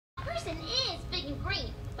person is big and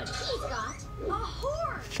green, but he's got a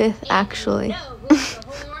horn. 5th, actually. No who's the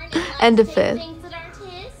horn And a likes 5th. things that aren't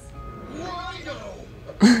his.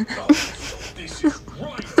 This is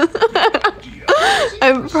right.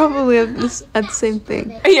 I probably have this at the same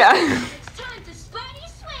thing. Yeah. It's time to Spidey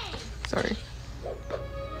swing. Sorry.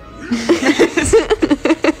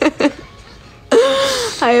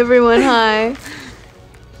 Hi everyone, hi.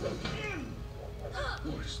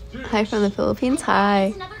 Hi from the Philippines,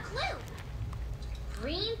 hi. Another clue.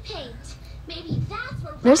 Green paint. Maybe that's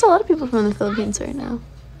where There's a lot of people from the Philippines right now.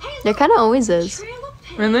 There kind of always is. trail of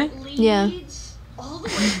paint Really? Yeah. leads all the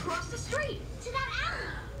way across the street to that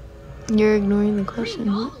alley. You're ignoring the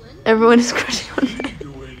question. What? Everyone is crushing on me.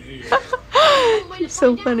 You're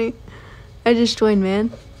so funny. I just joined,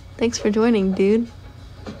 man. Thanks for joining, dude.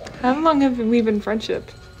 How long have we been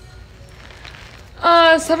friendship?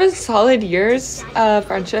 7 solid years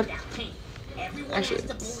friendship. Actually,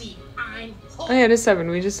 oh yeah, it is 7.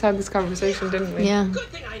 We just had this conversation, didn't we? Yeah. Good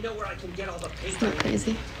thing I know where I can get all the paint. Not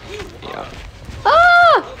crazy. Yeah.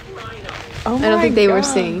 Ah! Oh I don't think they were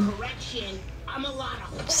God. seeing. Correction. I'm a lot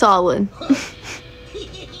of Solid. I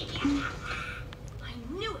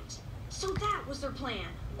knew it. So that was their plan.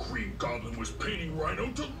 Green Goblin was painting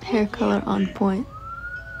Rhino to Hair color on point.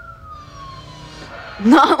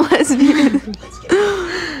 Not lesbian.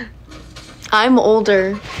 I'm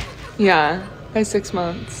older. Yeah, by 6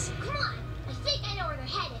 months. Come on. I think I know where they're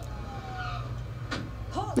headed.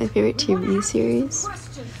 My favorite TV series.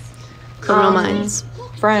 Criminal Minds.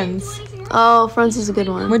 Friends. Oh, Friends is a good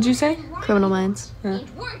one. What'd you say? Criminal Minds. And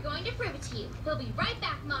we're going to prove it to you. We'll be right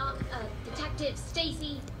back, Mom. Detective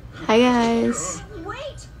Stacy. Hi guys.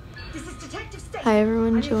 Wait. This is Detective Stacy. Hi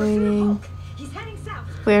everyone joining. He's heading south.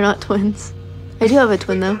 We are not twins. I do have a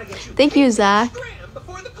twin though. Thank you, Zach. Scram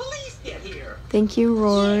before the police get here. Thank you,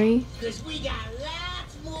 Rory. Because we got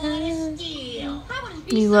lots more to steal.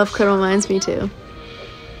 You love Criminal Minds, me too.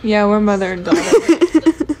 Yeah, we're mother and daughter.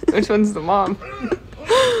 Which one's the mom?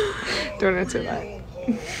 Don't answer that.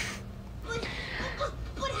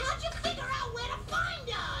 But how'd you figure out where to find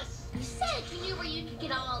us? You said you knew where you could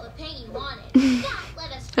get all the paint you wanted. That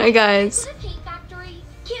let us Hi guys. to the paint factory.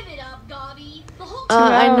 Give it up, Gobby. The whole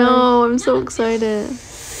I know. I'm so excited.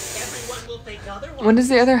 Everyone will think otherwise. When does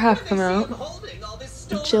the other half come out? Holding all this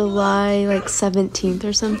stolen July like 17th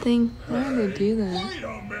or something. Why do they do that? Wait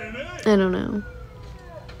a minute. I don't know.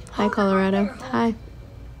 Hi Colorado. Hi.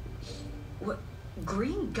 What?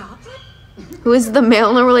 Green Goblin? Who is the male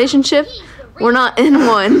in the relationship? We're not in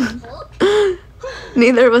one.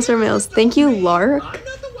 Neither of us are males. Thank you, Lark. I'm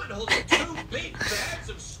not the one holding 2 big bags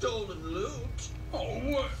of stolen loot. Oh,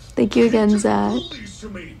 what? Thank you again, Zach. Believes to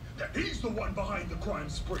me that he's the one behind the crime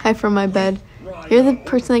spree. Hi from my bed. You're the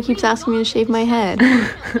person that keeps asking me to shave my head. So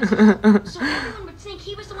everyone would think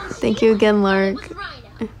he was the one Thank you again, Lark. with Rhino.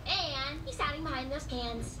 And he's hiding behind those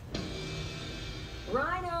cans.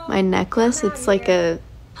 Rhino. My necklace, it's like a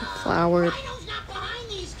flower Rhino's not behind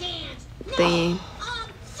these cans. thingy.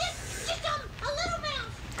 Just a little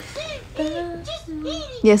mouse. Just eating.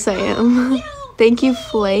 Yes, I am. Thank you,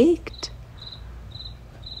 Flaked.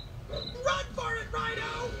 Run for it,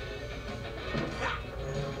 Rhino.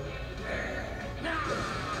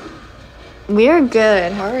 We are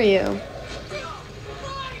good. How are you? Rhino,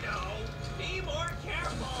 be more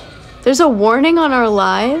careful. There's a warning on our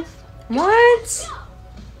live. What?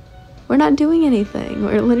 We're not doing anything.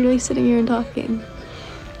 We're literally sitting here and talking.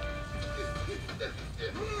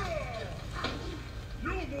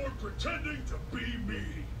 No more pretending to be me.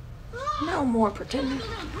 No more pretending.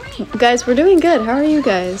 Guys, we're doing good. How are you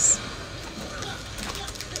guys?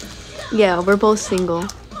 Yeah, we're both single.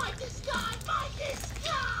 My disguise, my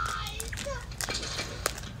disguise.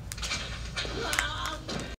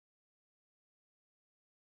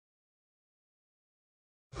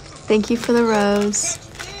 Thank you for the rose.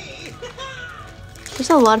 There's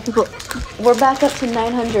a lot of people. We're back up to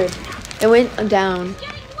 900. It went down,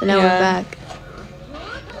 and now we're Yeah. back.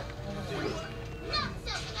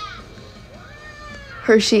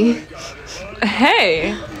 Hershey.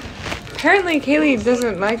 Hey! Apparently Kaylee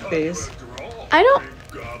doesn't like these. I don't.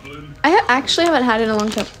 Actually haven't had it in a long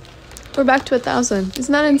time. We're back to 1,000.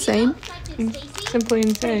 Isn't that insane? Simply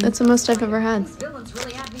insane. That's the most I've ever had. Villains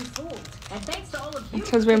really have me fooled. And thanks to all of you. It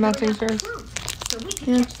says we're matching shirts. So we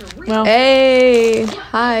can Yeah. catch the real. Well, Hey,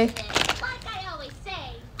 hi. Like I always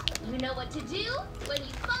say, you know what to do when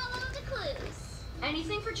you follow the clues.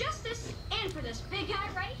 Anything for justice and for this big guy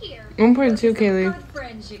right here. 1.2 Kaylee. Good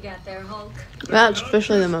friends you got there, Hulk. That's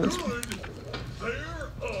officially the most. Good. They're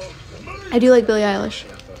I do like Billie Eilish.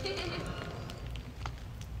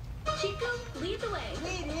 Chico, lead the way.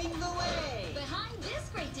 leading the way. Behind this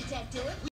great detective can't do it.